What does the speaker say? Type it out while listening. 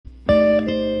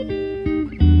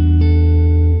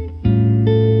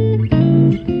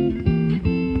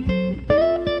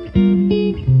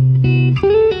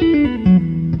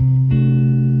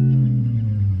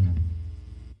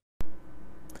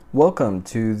welcome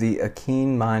to the A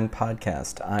Keen Mind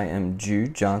podcast. I am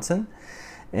Jude Johnson,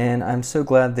 and I'm so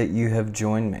glad that you have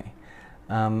joined me.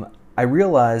 I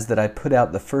realized that I put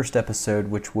out the first episode,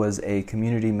 which was a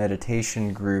community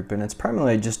meditation group, and it's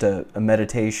primarily just a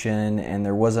meditation, and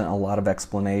there wasn't a lot of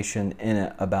explanation in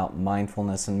it about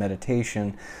mindfulness and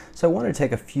meditation. So I want to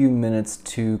take a few minutes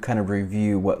to kind of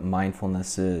review what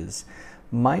mindfulness is.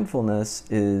 Mindfulness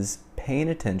is paying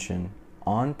attention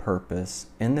on purpose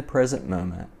in the present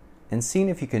moment and seeing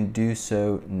if you can do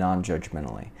so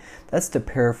non-judgmentally. That's to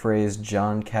paraphrase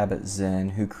Jon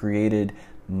Kabat-Zinn, who created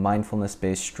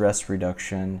mindfulness-based stress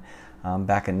reduction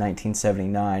back in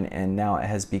 1979, and now it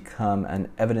has become an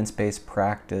evidence-based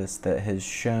practice that has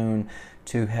shown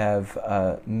to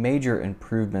have major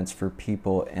improvements for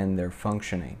people in their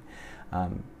functioning.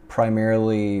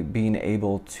 Primarily being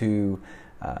able to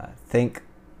think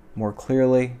more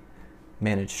clearly,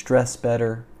 manage stress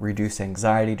better, reduce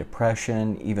anxiety,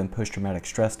 depression, even post-traumatic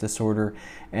stress disorder.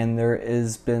 And there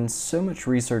has been so much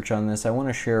research on this. I want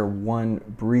to share one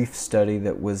brief study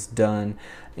that was done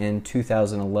in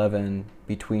 2011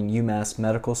 between UMass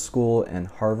Medical School and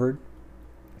Harvard.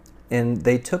 And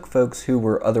they took folks who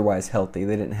were otherwise healthy.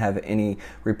 They didn't have any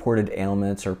reported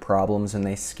ailments or problems, and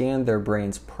they scanned their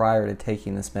brains prior to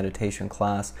taking this meditation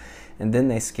class. And then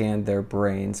they scanned their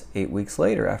brains 8 weeks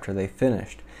later after they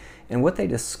finished. And what they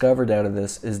discovered out of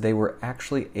this is they were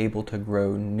actually able to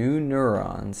grow new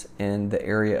neurons in the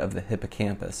area of the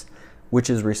hippocampus, which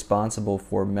is responsible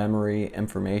for memory,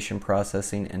 information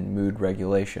processing, and mood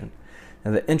regulation.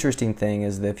 Now, the interesting thing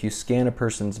is that if you scan a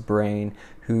person's brain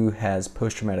who has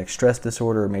post-traumatic stress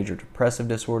disorder or major depressive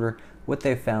disorder, what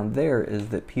they found there is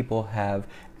that people have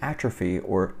atrophy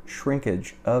or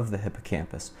shrinkage of the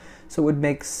hippocampus. So it would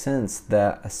make sense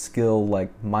that a skill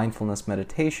like mindfulness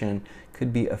meditation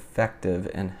could be effective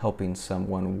in helping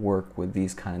someone work with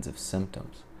these kinds of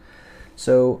symptoms.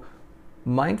 So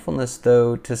mindfulness,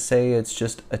 though, to say it's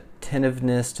just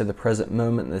attentiveness to the present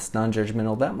moment, this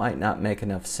non-judgmental, that might not make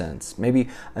enough sense. Maybe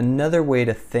another way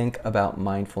to think about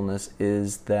mindfulness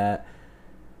is that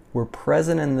we're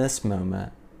present in this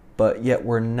moment, but yet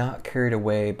we're not carried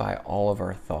away by all of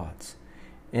our thoughts.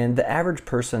 And the average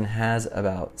person has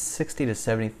about 60 to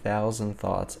 70,000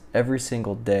 thoughts every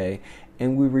single day,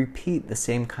 and we repeat the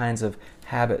same kinds of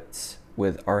habits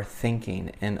with our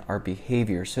thinking and our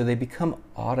behavior. So they become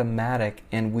automatic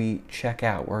and we check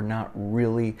out. We're not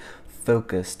really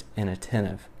focused and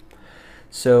attentive.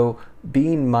 So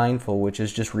being mindful, which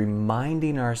is just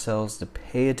reminding ourselves to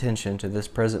pay attention to this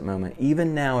present moment,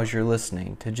 even now as you're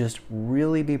listening, to just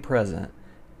really be present,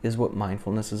 is what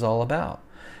mindfulness is all about.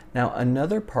 Now,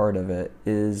 another part of it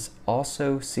is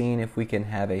also seeing if we can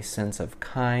have a sense of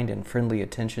kind and friendly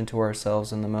attention to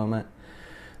ourselves in the moment.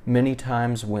 Many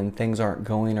times when things aren't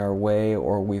going our way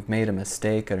or we've made a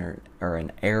mistake or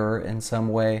an error in some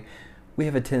way, we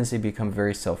have a tendency to become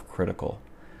very self-critical.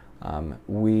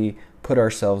 We put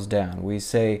ourselves down. We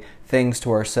say things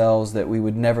to ourselves that we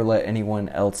would never let anyone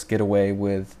else get away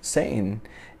with saying,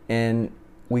 and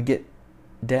we get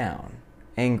down,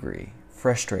 angry,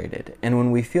 frustrated. And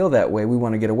when we feel that way, we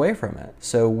want to get away from it.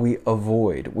 So we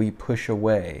avoid, we push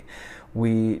away.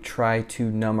 We try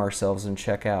to numb ourselves and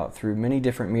check out through many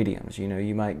different mediums. You know,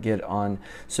 you might get on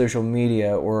social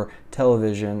media or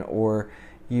television, or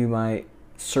you might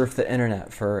surf the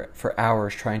internet for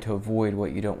hours trying to avoid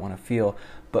what you don't want to feel.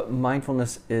 But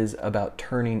mindfulness is about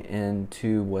turning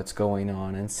into what's going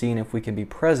on and seeing if we can be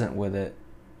present with it,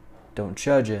 don't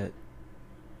judge it,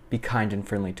 be kind and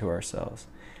friendly to ourselves.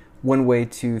 One way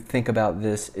to think about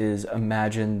this is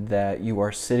imagine that you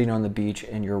are sitting on the beach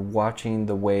and you're watching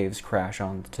the waves crash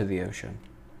onto the ocean.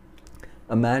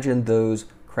 Imagine those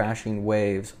crashing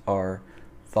waves are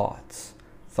thoughts.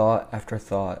 Thought after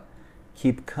thought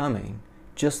keep coming,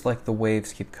 just like the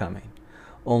waves keep coming.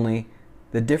 Only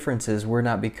the difference is we're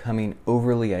not becoming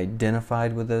overly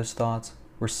identified with those thoughts.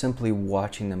 We're simply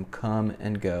watching them come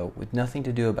and go with nothing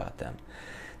to do about them.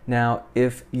 Now,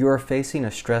 if you're facing a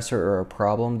stressor or a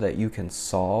problem that you can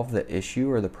solve the issue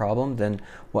or the problem, then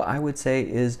what I would say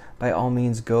is, by all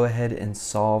means, go ahead and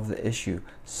solve the issue,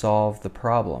 solve the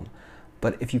problem.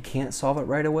 But if you can't solve it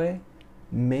right away,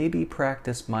 maybe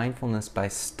practice mindfulness by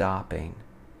stopping,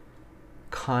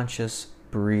 conscious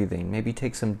breathing, maybe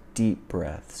take some deep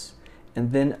breaths,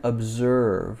 and then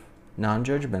observe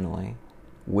non-judgmentally,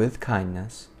 with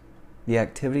kindness, the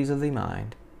activities of the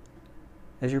mind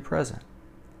as you're present.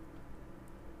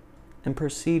 And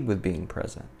proceed with being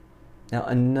present. Now,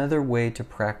 another way to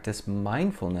practice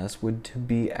mindfulness would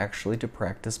be actually to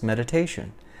practice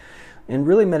meditation. And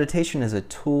really, meditation is a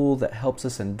tool that helps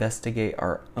us investigate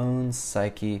our own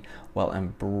psyche while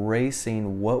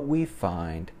embracing what we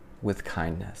find with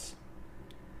kindness.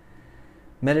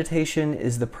 Meditation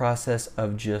is the process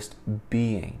of just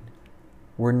being.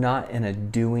 We're not in a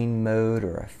doing mode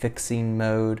or a fixing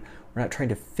mode. We're not trying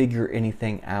to figure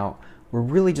anything out. We're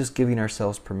really just giving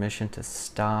ourselves permission to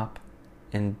stop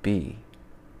and be,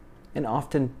 and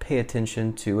often pay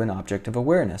attention to an object of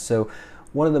awareness. So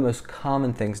one of the most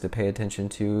common things to pay attention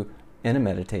to in a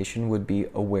meditation would be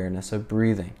awareness of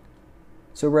breathing.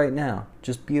 So right now,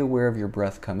 just be aware of your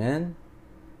breath come in,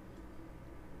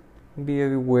 and be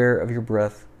aware of your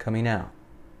breath coming out.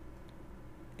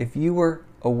 If you were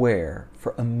aware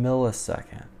for a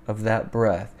millisecond of that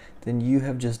breath, then you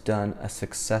have just done a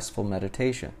successful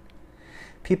meditation.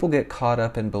 People get caught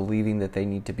up in believing that they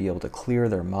need to be able to clear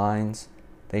their minds.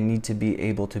 They need to be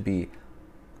able to be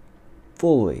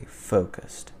fully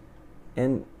focused.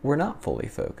 And we're not fully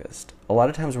focused. A lot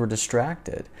of times we're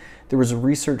distracted. There was a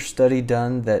research study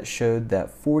done that showed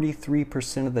that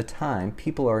 43% of the time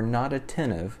people are not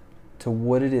attentive to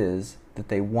what it is that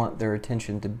they want their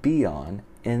attention to be on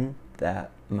in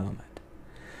that moment.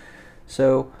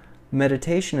 So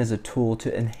meditation is a tool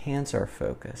to enhance our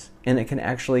focus, and it can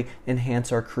actually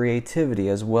enhance our creativity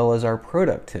as well as our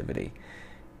productivity.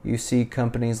 You see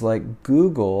companies like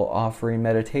Google offering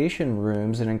meditation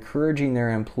rooms and encouraging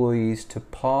their employees to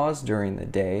pause during the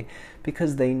day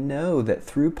because they know that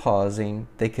through pausing,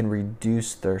 they can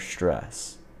reduce their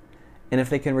stress. And if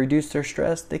they can reduce their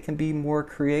stress, they can be more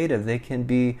creative. They can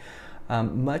be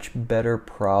much better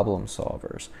problem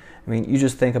solvers. I mean, you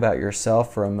just think about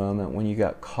yourself for a moment when you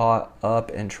got caught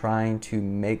up in trying to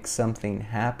make something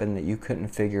happen that you couldn't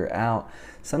figure out.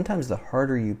 Sometimes the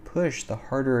harder you push, the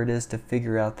harder it is to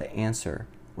figure out the answer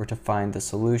or to find the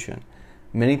solution.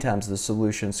 Many times the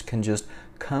solutions can just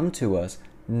come to us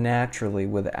naturally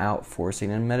without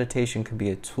forcing, and meditation can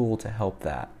be a tool to help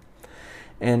that.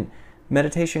 And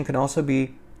meditation can also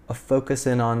be a focus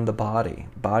in on the body.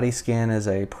 Body scan is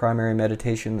a primary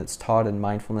meditation that's taught in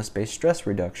mindfulness-based stress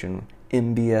reduction,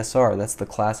 MBSR. That's the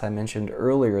class I mentioned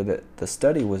earlier that the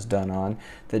study was done on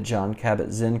that Jon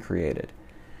Kabat-Zinn created.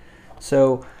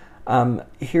 So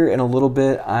here in a little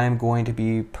bit, I'm going to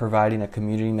be providing a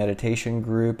community meditation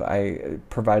group. I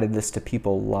provided this to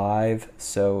people live,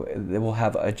 so they will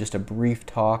have just a brief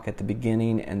talk at the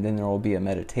beginning, and then there will be a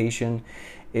meditation.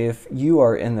 If you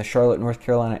are in the Charlotte, North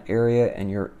Carolina area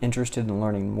and you're interested in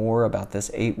learning more about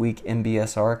this 8-week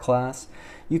MBSR class,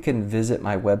 you can visit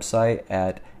my website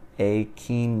at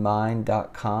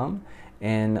akeenmind.com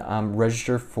and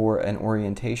register for an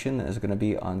orientation that is going to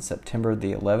be on September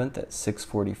the 11th at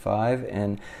 6:45,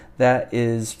 and that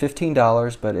is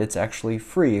 $15, but it's actually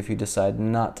free if you decide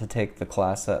not to take the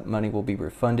class. That money will be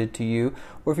refunded to you,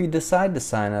 or if you decide to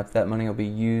sign up, that money will be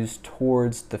used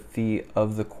towards the fee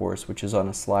of the course, which is on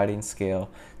a sliding scale,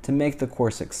 to make the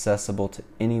course accessible to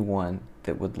anyone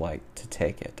that would like to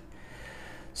take it.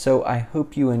 So I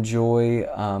hope you enjoy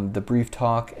the brief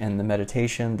talk and the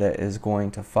meditation that is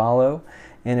going to follow.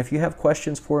 And if you have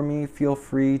questions for me, feel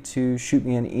free to shoot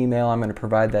me an email. I'm going to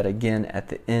provide that again at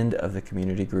the end of the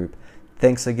community group.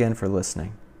 Thanks again for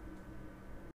listening.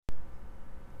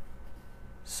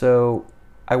 So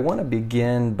I want to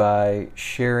begin by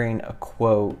sharing a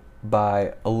quote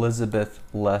by Elizabeth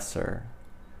Lesser,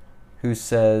 who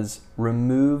says,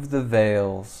 "Remove the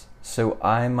veils so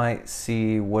I might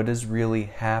see what is really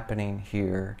happening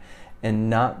here and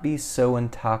not be so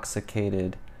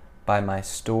intoxicated by my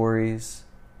stories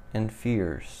and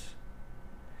fears."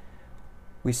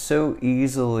 We so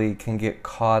easily can get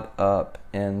caught up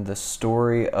in the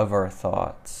story of our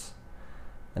thoughts.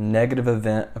 A negative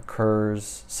event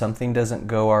occurs, something doesn't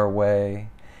go our way,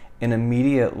 and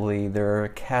immediately there are a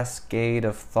cascade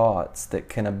of thoughts that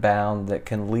can abound, that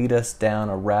can lead us down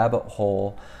a rabbit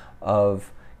hole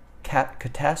of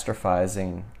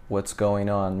catastrophizing what's going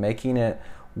on, making it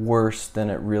worse than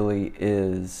it really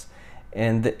is.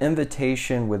 And the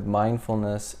invitation with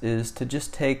mindfulness is to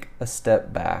just take a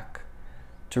step back,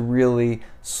 to really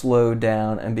slow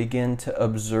down and begin to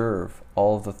observe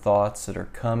all of the thoughts that are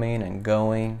coming and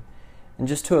going, and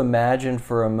just to imagine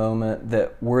for a moment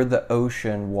that we're the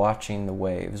ocean watching the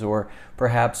waves, or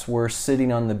perhaps we're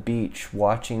sitting on the beach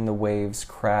watching the waves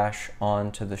crash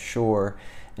onto the shore,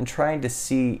 and trying to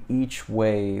see each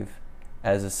wave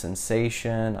as a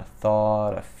sensation, a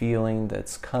thought, a feeling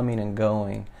that's coming and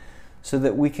going, so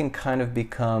that we can kind of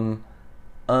become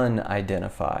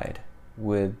unidentified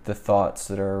with the thoughts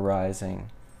that are arising.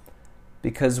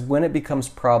 Because when it becomes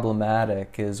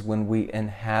problematic is when we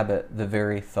inhabit the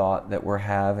very thought that we're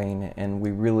having, and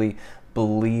we really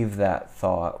believe that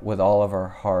thought with all of our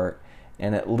heart,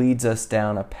 and it leads us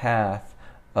down a path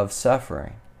of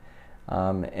suffering.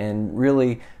 And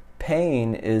really,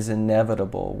 pain is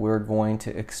inevitable. We're going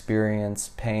to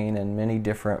experience pain in many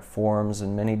different forms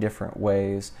and many different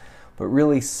ways, but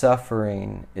really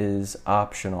suffering is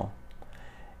optional.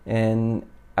 And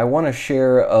I want to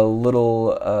share a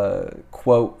little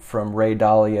quote from Ray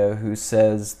Dalio, who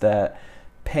says that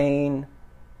pain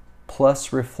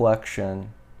plus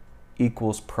reflection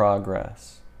equals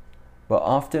progress. But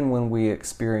often when we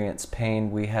experience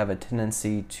pain, we have a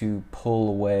tendency to pull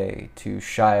away, to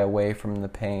shy away from the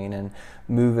pain and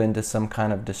move into some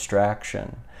kind of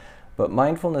distraction. But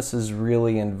mindfulness is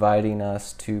really inviting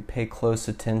us to pay close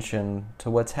attention to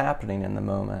what's happening in the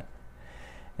moment.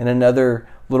 And another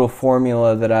little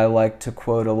formula that I like to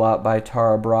quote a lot by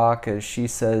Tara Brach is she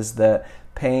says that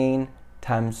pain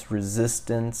times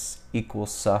resistance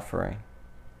equals suffering.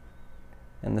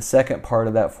 And the second part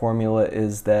of that formula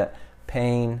is that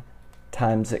pain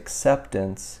times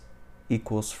acceptance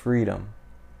equals freedom.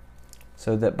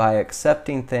 So that by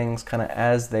accepting things kind of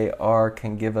as they are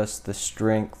can give us the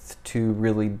strength to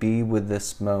really be with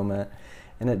this moment.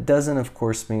 And it doesn't, of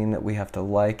course, mean that we have to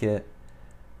like it,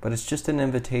 but it's just an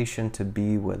invitation to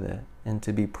be with it and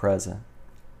to be present.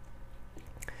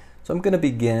 So I'm going to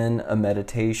begin a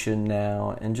meditation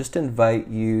now and just invite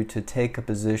you to take a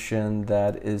position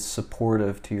that is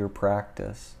supportive to your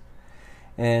practice.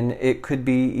 And it could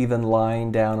be even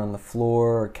lying down on the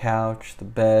floor or couch, the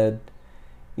bed.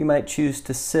 You might choose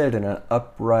to sit in an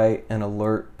upright and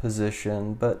alert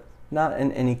position, but not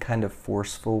in any kind of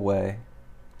forceful way.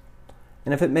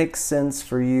 And if it makes sense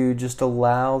for you, just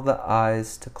allow the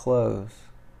eyes to close.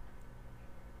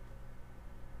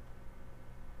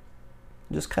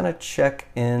 Just kind of check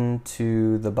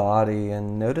into the body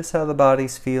and notice how the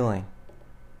body's feeling.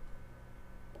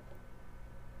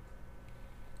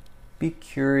 Be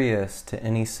curious to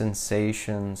any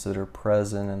sensations that are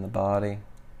present in the body.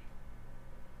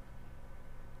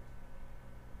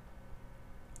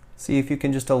 See if you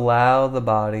can just allow the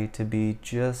body to be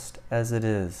just as it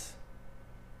is.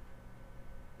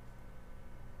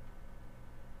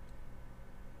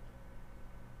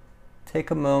 Take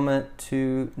a moment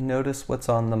to notice what's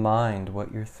on the mind,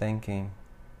 what you're thinking.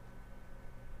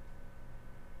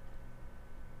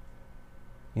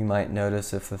 You might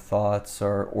notice if the thoughts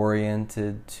are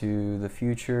oriented to the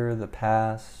future, the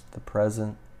past, the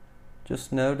present.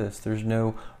 Just notice. There's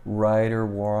no right or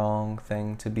wrong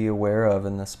thing to be aware of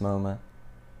in this moment.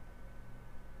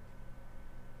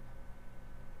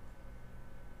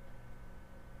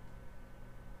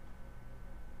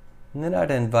 And then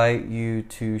I'd invite you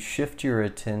to shift your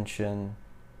attention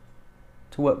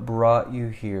to what brought you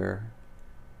here.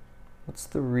 What's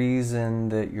the reason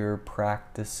that you're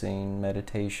practicing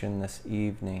meditation this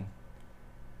evening?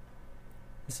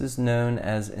 This is known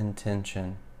as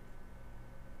intention.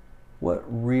 What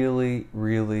really,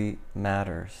 really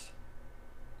matters?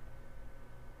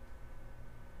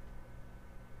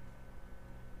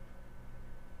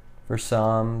 For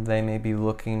some, they may be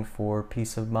looking for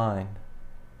peace of mind,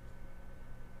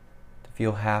 to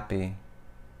feel happy,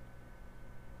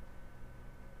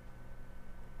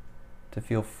 to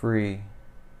feel free.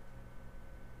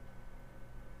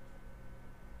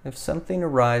 If something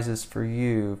arises for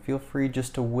you, feel free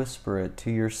just to whisper it to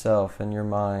yourself in your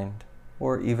mind,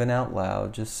 or even out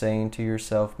loud, just saying to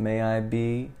yourself, may I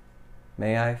be,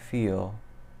 may I feel,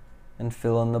 and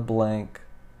fill in the blank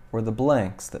or the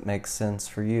blanks that make sense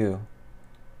for you.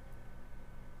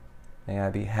 May I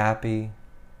be happy,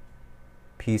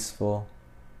 peaceful,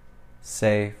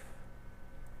 safe,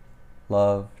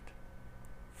 loved,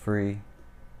 free.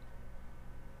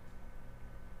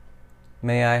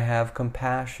 May I have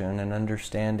compassion and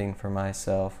understanding for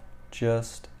myself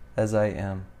just as I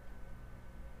am.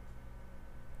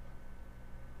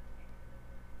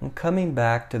 And coming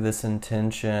back to this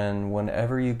intention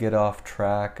whenever you get off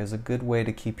track is a good way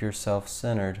to keep yourself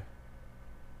centered.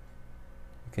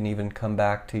 You can even come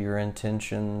back to your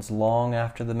intentions long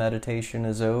after the meditation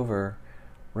is over,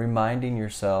 reminding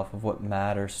yourself of what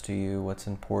matters to you, what's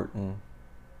important.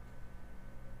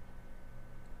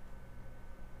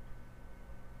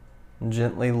 And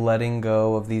gently letting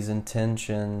go of these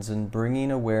intentions and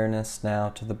bringing awareness now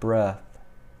to the breath.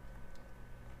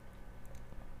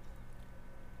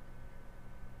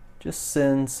 Just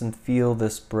sense and feel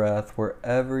this breath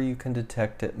wherever you can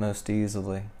detect it most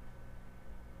easily.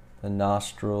 The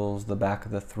nostrils, the back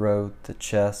of the throat, the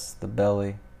chest, the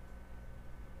belly.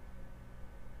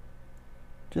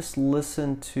 Just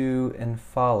listen to and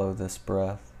follow this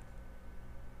breath.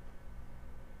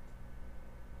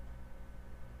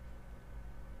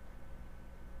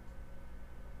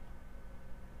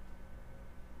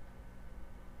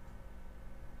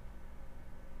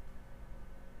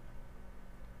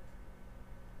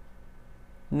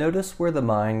 Notice where the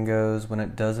mind goes when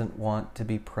it doesn't want to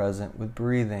be present with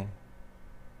breathing.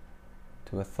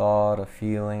 To a thought, a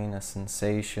feeling, a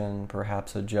sensation,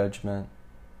 perhaps a judgment.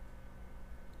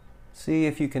 See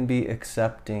if you can be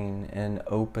accepting and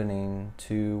opening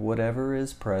to whatever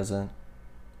is present,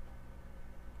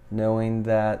 knowing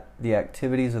that the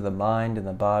activities of the mind and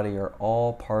the body are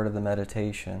all part of the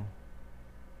meditation.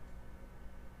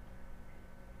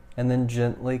 And then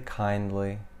gently,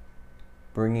 kindly,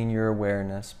 bringing your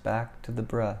awareness back to the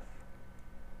breath.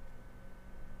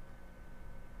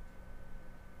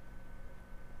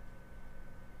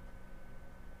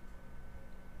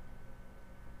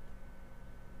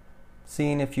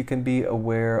 Seeing if you can be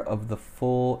aware of the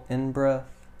full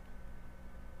in-breath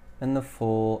and the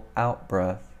full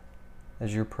out-breath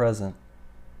as you're present.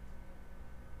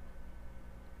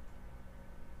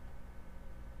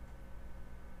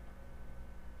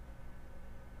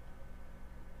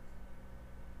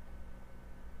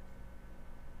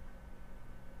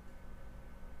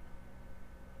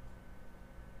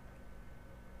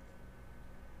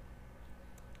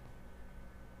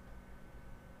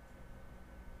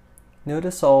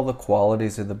 Notice all the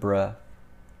qualities of the breath.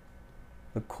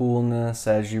 The coolness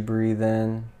as you breathe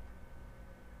in,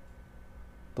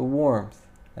 the warmth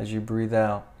as you breathe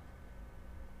out.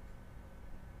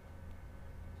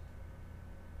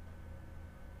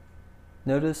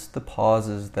 Notice the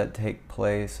pauses that take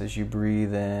place as you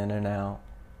breathe in and out.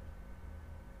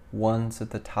 Once at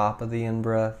the top of the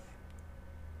in-breath,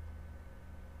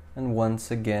 and once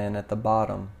again at the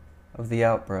bottom of the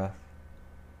out-breath.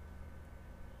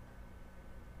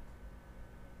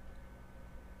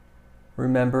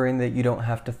 Remembering that you don't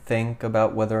have to think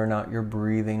about whether or not you're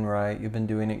breathing right. You've been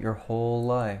doing it your whole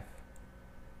life.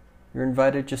 You're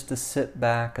invited just to sit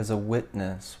back as a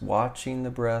witness, watching the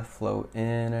breath flow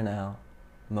in and out,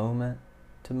 moment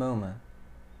to moment.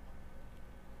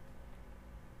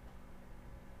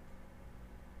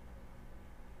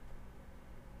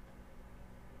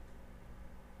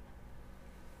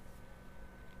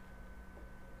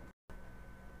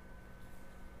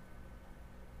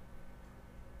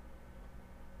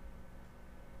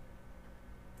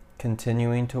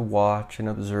 Continuing to watch and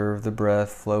observe the breath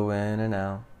flow in and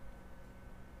out.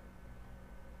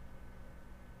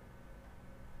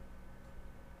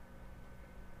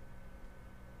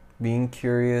 Being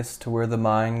curious to where the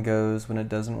mind goes when it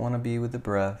doesn't want to be with the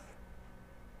breath.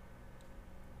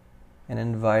 And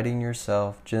inviting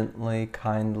yourself gently,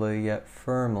 kindly, yet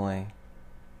firmly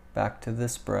back to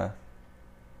this breath.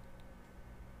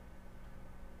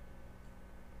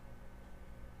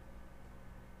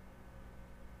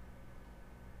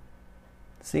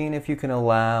 Seeing if you can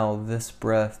allow this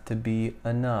breath to be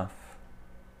enough.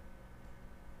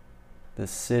 This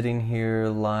sitting here,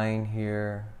 lying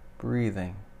here,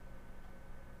 breathing.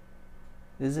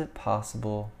 Is it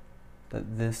possible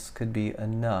that this could be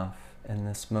enough in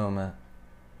this moment?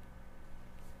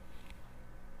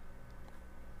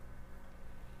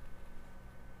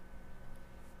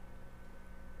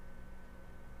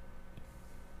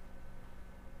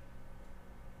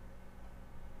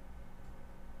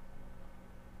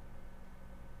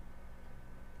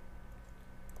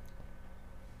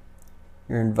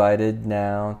 You're invited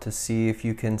now to see if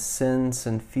you can sense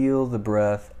and feel the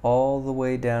breath all the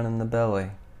way down in the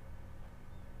belly.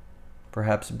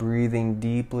 Perhaps breathing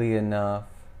deeply enough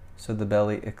so the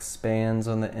belly expands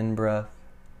on the in-breath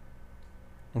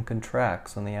and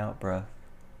contracts on the out-breath.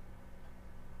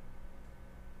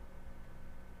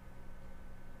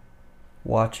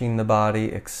 Watching the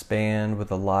body expand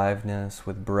with aliveness,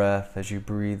 with breath as you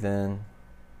breathe in.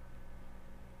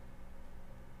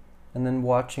 And then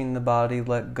watching the body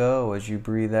let go as you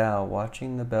breathe out,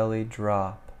 watching the belly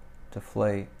drop,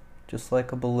 deflate, just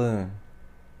like a balloon.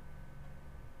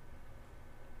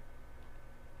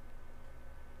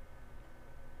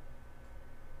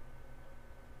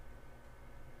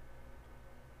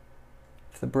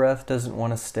 If the breath doesn't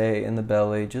want to stay in the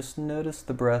belly, just notice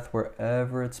the breath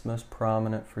wherever it's most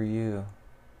prominent for you.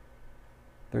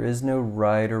 There is no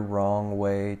right or wrong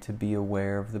way to be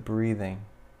aware of the breathing.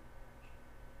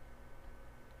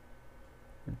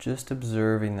 We're just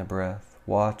observing the breath,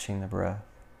 watching the breath.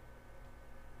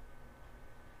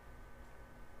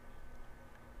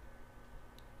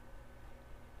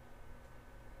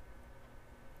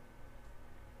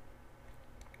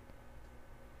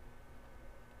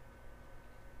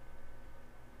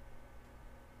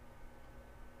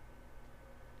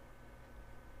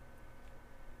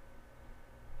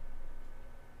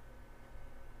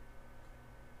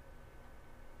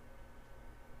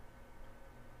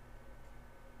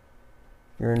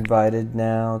 You're invited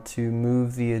now to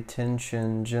move the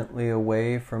attention gently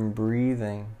away from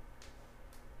breathing.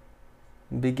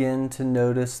 Begin to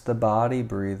notice the body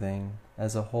breathing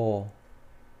as a whole,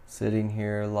 sitting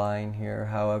here, lying here,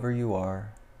 however you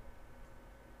are.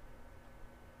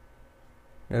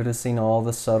 Noticing all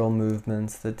the subtle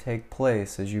movements that take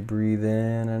place as you breathe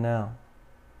in and out.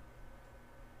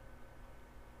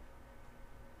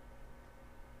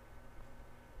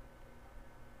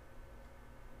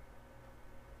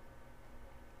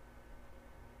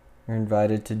 You're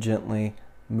invited to gently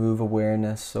move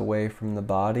awareness away from the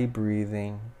body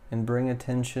breathing and bring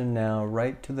attention now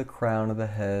right to the crown of the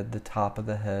head, the top of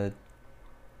the head.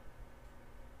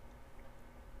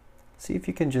 See if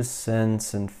you can just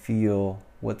sense and feel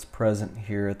what's present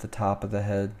here at the top of the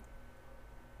head.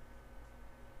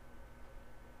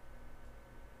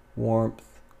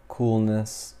 Warmth,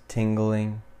 coolness,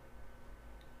 tingling,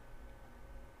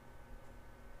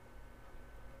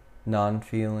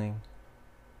 non-feeling.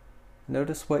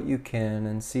 Notice what you can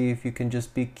and see if you can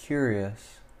just be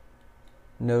curious,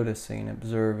 noticing,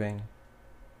 observing.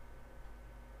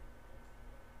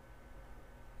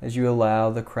 As you allow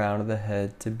the crown of the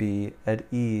head to be at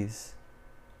ease.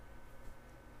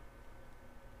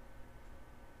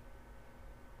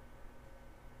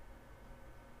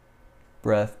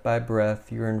 Breath by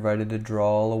breath, you're invited to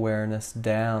draw awareness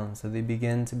down so they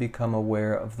begin to become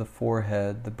aware of the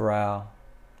forehead, the brow.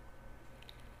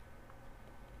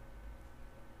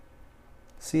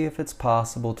 See if it's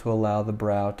possible to allow the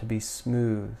brow to be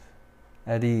smooth,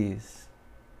 at ease.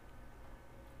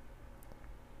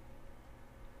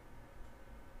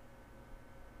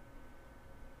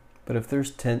 But if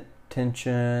there's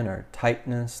tension or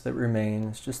tightness that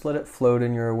remains, just let it float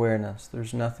in your awareness.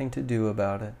 There's nothing to do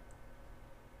about it.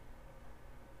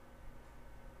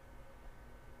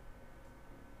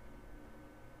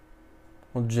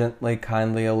 We'll gently,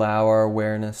 kindly allow our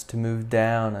awareness to move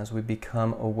down as we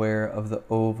become aware of the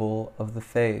oval of the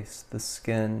face, the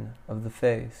skin of the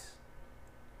face.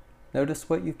 Notice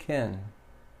what you can.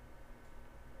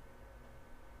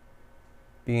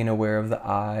 Being aware of the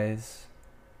eyes,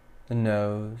 the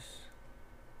nose,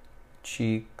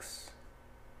 cheeks,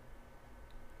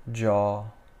 jaw,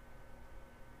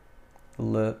 the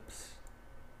lips,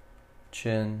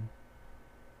 chin.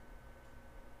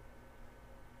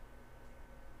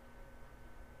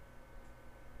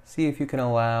 See if you can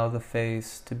allow the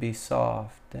face to be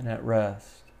soft and at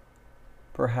rest,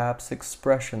 perhaps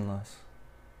expressionless.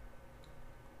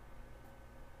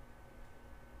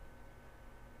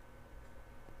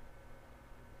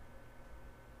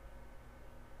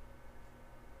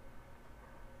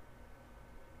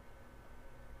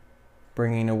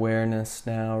 Bringing awareness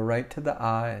now right to the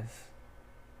eyes.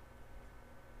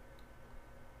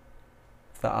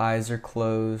 If the eyes are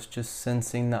closed, just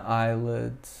sensing the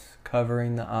eyelids,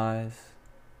 covering the eyes.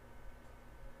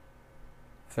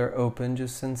 If they're open,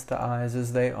 just sense the eyes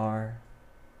as they are.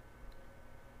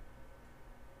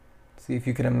 See if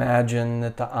you can imagine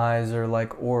that the eyes are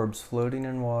like orbs floating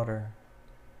in water.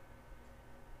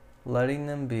 Letting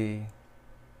them be.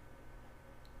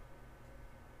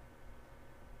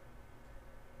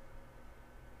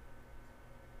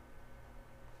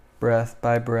 Breath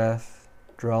by breath,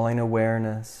 drawing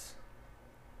awareness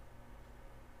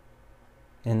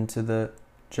into the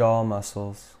jaw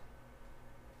muscles.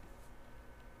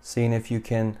 Seeing if you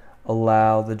can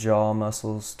allow the jaw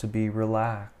muscles to be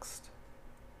relaxed.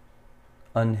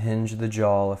 Unhinge the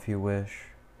jaw if you wish.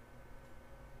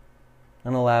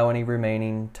 And allow any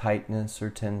remaining tightness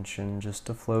or tension just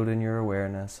to float in your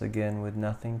awareness, again with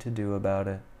nothing to do about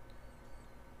it.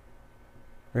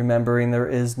 Remembering there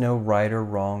is no right or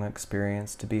wrong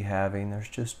experience to be having, there's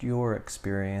just your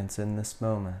experience in this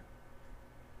moment.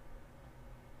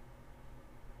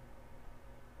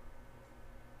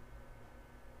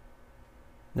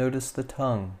 Notice the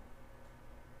tongue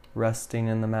resting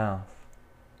in the mouth,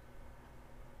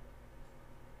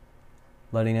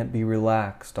 letting it be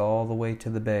relaxed all the way to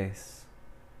the base.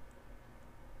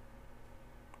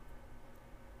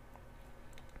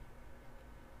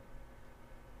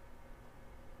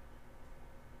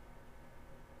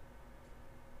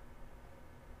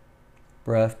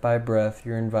 Breath by breath,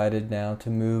 you're invited now to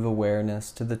move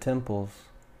awareness to the temples.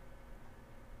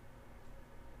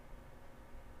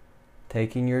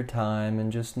 Taking your time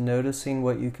and just noticing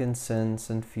what you can sense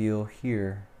and feel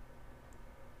here.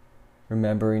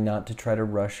 Remembering not to try to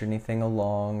rush anything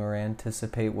along or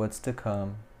anticipate what's to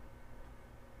come.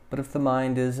 But if the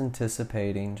mind is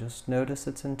anticipating, just notice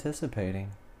it's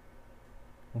anticipating.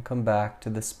 And come back to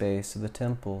the space of the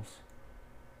temples.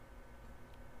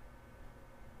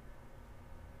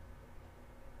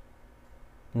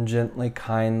 And gently,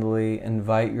 kindly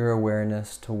invite your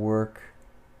awareness to work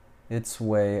its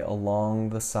way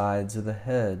along the sides of the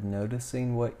head,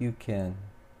 noticing what you can.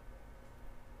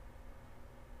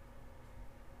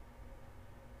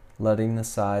 Letting the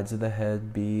sides of the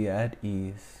head be at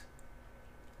ease.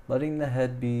 Letting the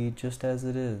head be just as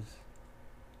it is.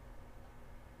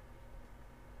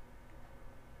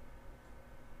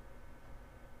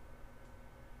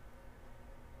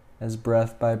 As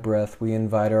breath by breath, we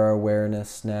invite our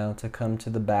awareness now to come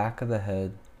to the back of the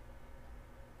head,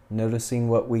 noticing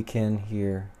what we can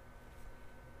hear.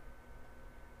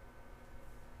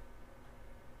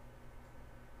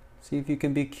 See if you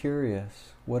can be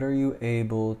curious. What are you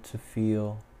able to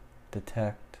feel,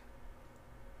 detect?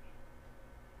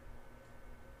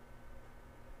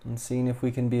 And seeing if we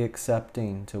can be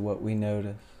accepting to what we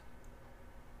notice,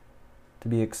 to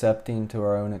be accepting to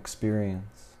our own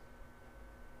experience.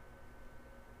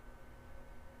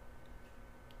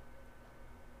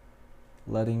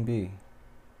 Letting be.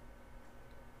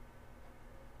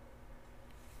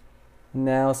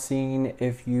 Now seeing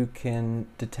if you can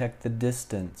detect the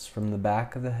distance from the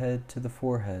back of the head to the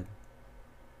forehead.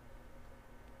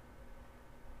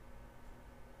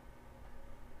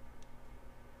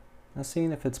 Now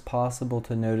seeing if it's possible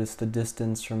to notice the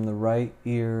distance from the right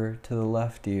ear to the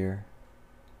left ear.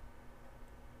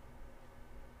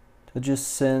 To just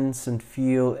sense and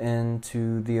feel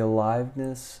into the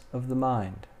aliveness of the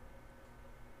mind.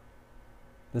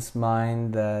 This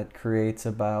mind that creates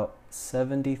about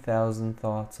 70,000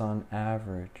 thoughts on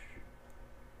average.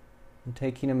 And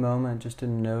taking a moment just to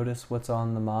notice what's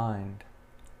on the mind.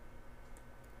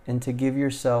 And to give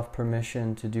yourself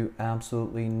permission to do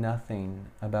absolutely nothing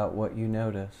about what you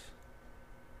notice,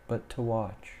 but to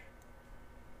watch.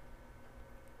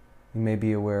 You may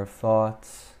be aware of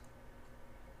thoughts.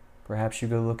 Perhaps you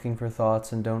go looking for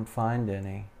thoughts and don't find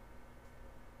any.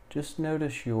 Just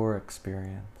notice your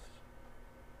experience.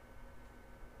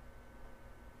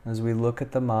 As we look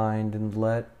at the mind and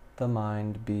let the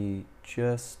mind be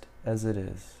just as it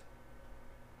is.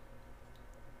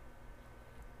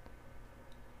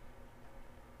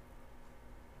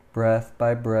 Breath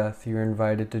by breath, you're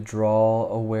invited to draw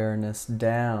awareness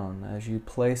down as you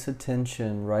place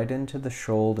attention right into the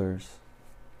shoulders,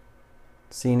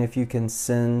 seeing if you can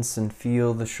sense and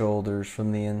feel the shoulders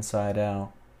from the inside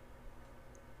out.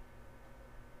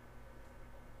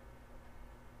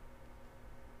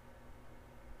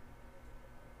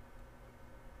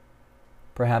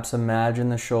 Perhaps imagine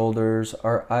the shoulders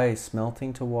are ice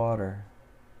melting to water,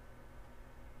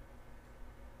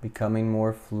 becoming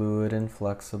more fluid and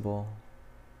flexible.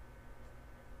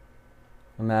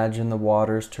 Imagine the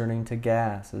waters turning to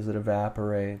gas as it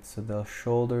evaporates, so the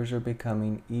shoulders are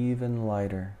becoming even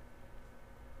lighter,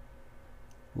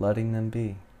 letting them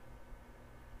be.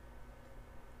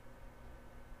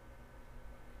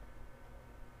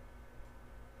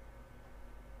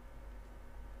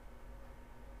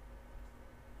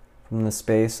 From the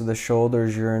space of the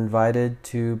shoulders, you're invited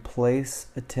to place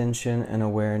attention and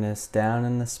awareness down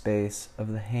in the space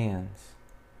of the hands.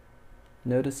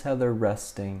 Notice how they're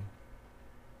resting.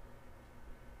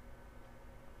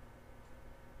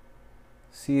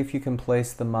 See if you can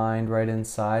place the mind right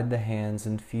inside the hands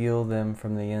and feel them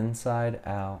from the inside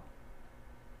out,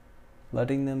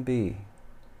 letting them be.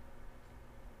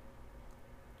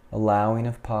 Allowing,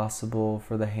 if possible,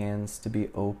 for the hands to be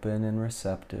open and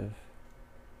receptive.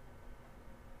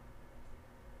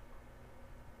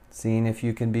 Seeing if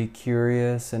you can be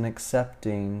curious and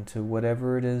accepting to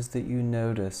whatever it is that you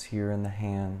notice here in the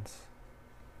hands.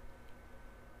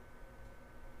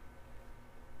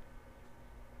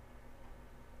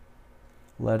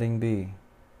 Letting be.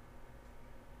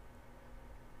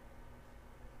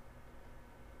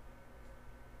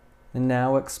 And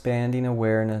now expanding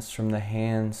awareness from the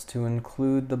hands to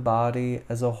include the body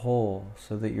as a whole,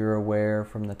 so that you're aware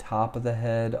from the top of the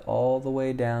head all the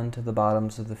way down to the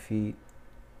bottoms of the feet.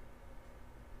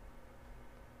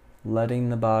 Letting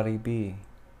the body be.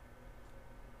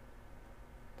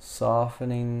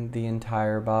 Softening the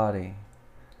entire body.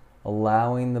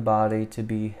 Allowing the body to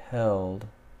be held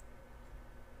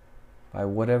by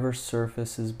whatever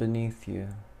surface is beneath you.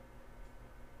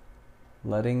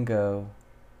 Letting go,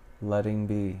 letting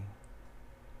be.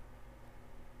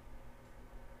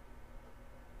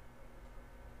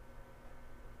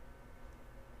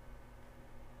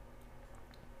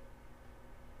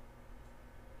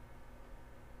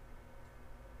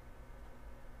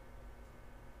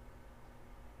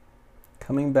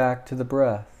 Coming back to the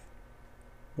breath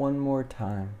one more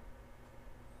time.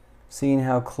 Seeing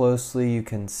how closely you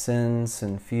can sense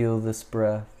and feel this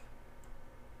breath.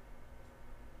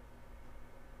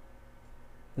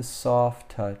 the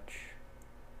soft touch.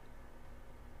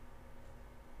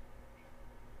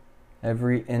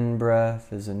 Every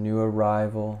in-breath is a new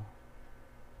arrival.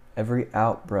 Every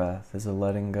out-breath is a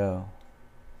letting go.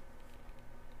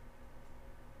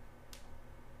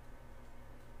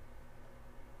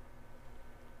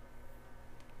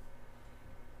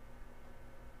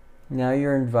 Now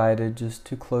you're invited just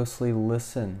to closely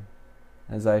listen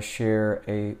as I share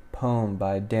a poem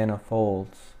by Dana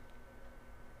Folds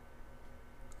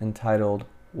entitled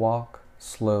Walk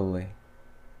Slowly.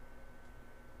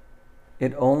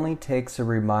 It only takes a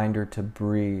reminder to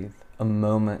breathe, a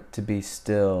moment to be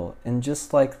still, and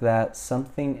just like that,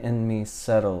 something in me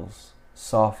settles,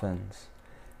 softens,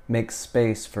 makes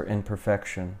space for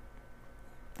imperfection.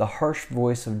 The harsh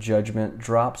voice of judgment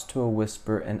drops to a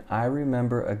whisper, and I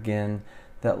remember again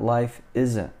that life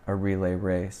isn't a relay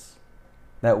race,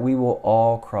 that we will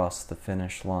all cross the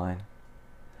finish line,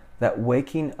 that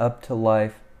waking up to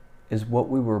life is what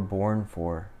we were born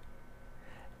for.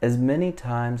 As many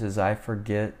times as I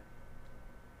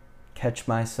catch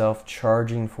myself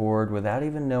charging forward without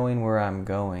even knowing where I'm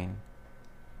going,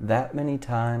 that many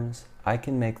times I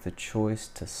can make the choice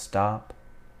to stop,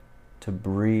 to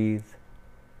breathe,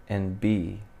 and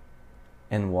be,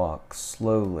 and walk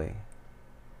slowly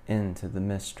into the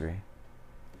mystery.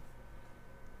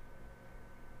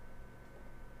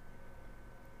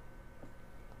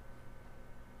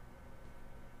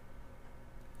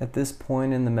 At this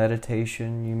point in the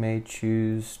meditation, you may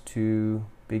choose to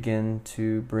begin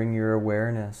to bring your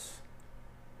awareness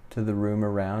to the room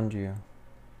around you.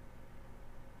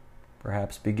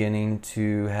 Perhaps beginning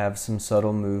to have some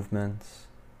subtle movements.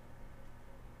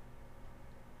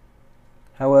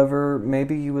 However,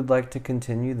 maybe you would like to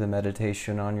continue the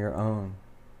meditation on your own.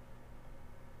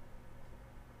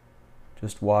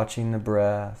 Just watching the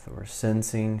breath or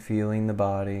sensing, feeling the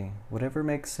body, whatever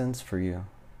makes sense for you.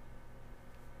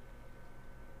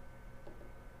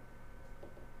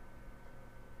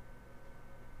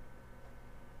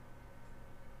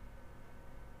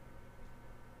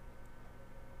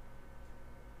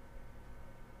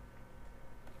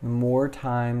 The more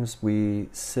times we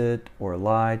sit or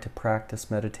lie to practice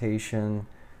meditation,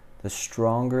 the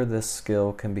stronger this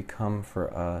skill can become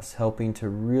for us, helping to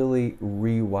really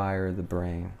rewire the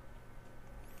brain.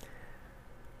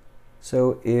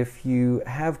 So if you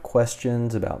have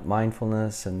questions about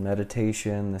mindfulness and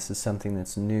meditation, this is something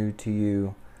that's new to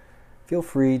you, feel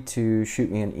free to shoot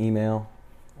me an email.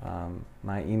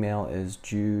 My email is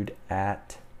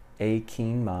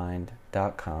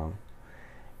jude@akeenmind.com.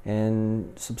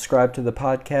 And subscribe to the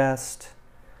podcast.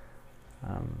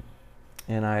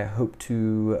 And I hope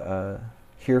to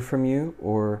hear from you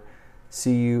or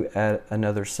see you at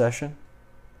another session.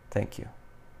 Thank you.